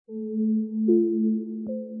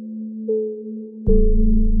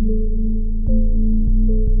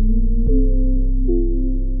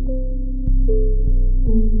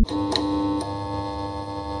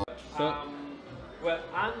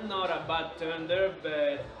bartender,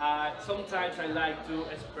 but sometimes I like to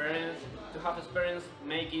have experience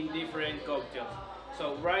making different cocktails.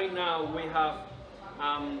 So right now we have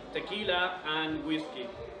tequila and whiskey.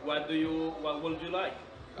 What would you like?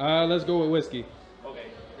 Let's go with whiskey. Okay,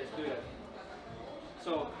 let's do that.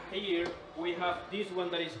 So here we have this one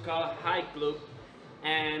that is called High Club,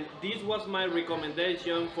 and this was my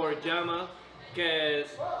recommendation for Jamal because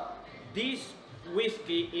this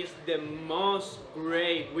whiskey is the most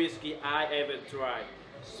great whiskey I ever tried.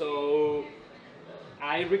 So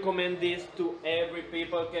I recommend this to every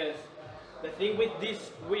people because the thing with this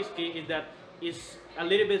whiskey is that it's a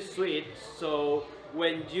little bit sweet. So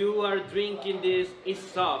when you are drinking this, it's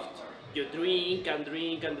soft. You drink and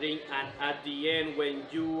drink and drink, and at the end, when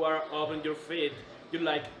you are open your feet, you're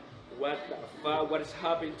like, what the fuck? What is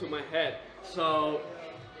happening to my head? So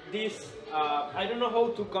this, I don't know how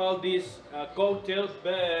to call this cocktail,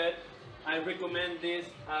 but I recommend this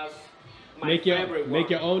as my favorite one. Make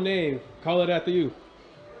your own name. Call it after you.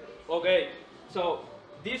 Okay, so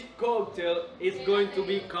this cocktail is going to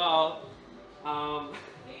be called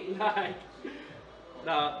like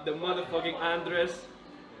the motherfucking Andreas,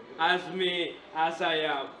 as me as I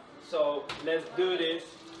am. So let's do this.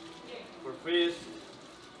 For first,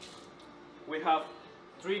 we have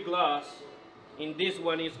 3 glasses. In this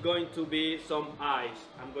one is going to be some ice.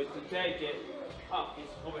 I'm going to take it. Oh,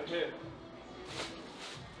 it's over here.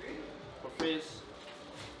 For first,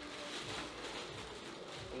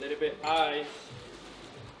 a little bit ice.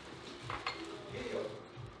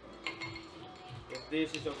 If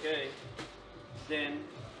this is okay, then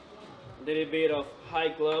a little bit of High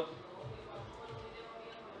Club.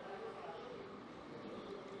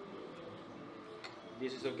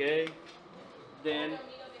 This is okay. Then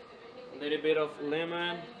a little bit of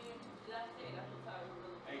lemon.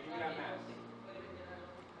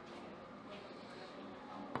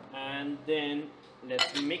 And then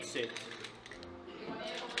let's mix it.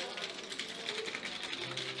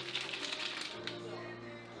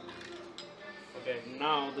 Okay,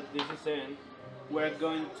 now that this is in, we're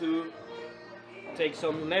going to take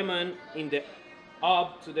some lemon in the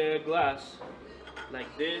up to the glass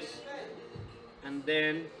like this, and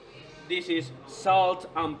then this is salt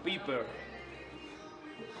and pepper.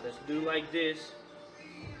 Let's do like this.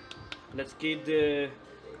 Let's keep the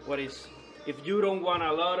if you don't want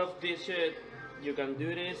a lot of this shit, you can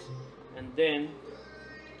do this, and then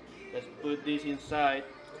let's put this inside.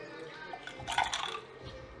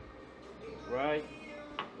 Right,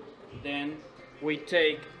 then we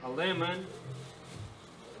take a lemon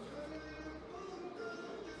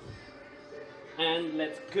and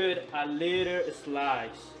let's cut a little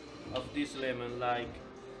slice of this lemon, like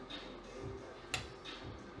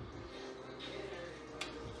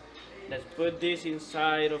let's put this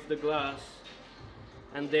inside of the glass,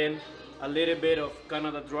 and then a little bit of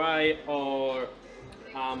Canada Dry or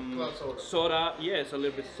soda. Yes, a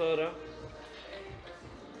little bit soda.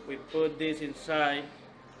 We put this inside,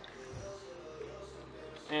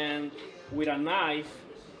 and with a knife,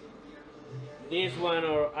 this one,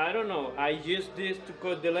 or I don't know, I use this to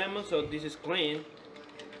cut the lemon, so this is clean.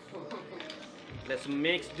 Let's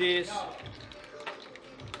mix this,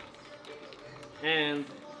 and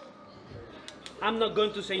I'm not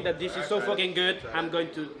going to say that this is so fucking good. I'm going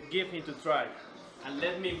to give him to try, and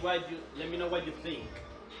let me know what you think.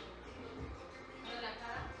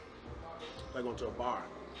 Like going to a bar.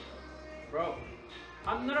 Bro,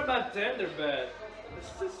 I'm not a bartender, but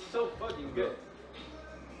this is so fucking good.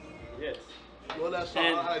 Yes. Well, that's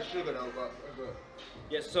all I had sugar though, but good.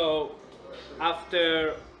 Yes, so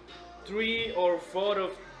after 3 or 4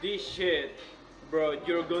 of this shit, bro,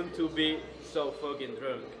 you're going to be so fucking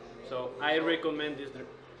drunk. So I recommend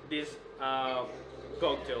this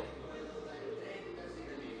cocktail.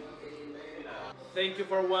 Thank you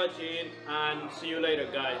for watching, and see you later,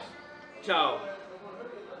 guys. Ciao.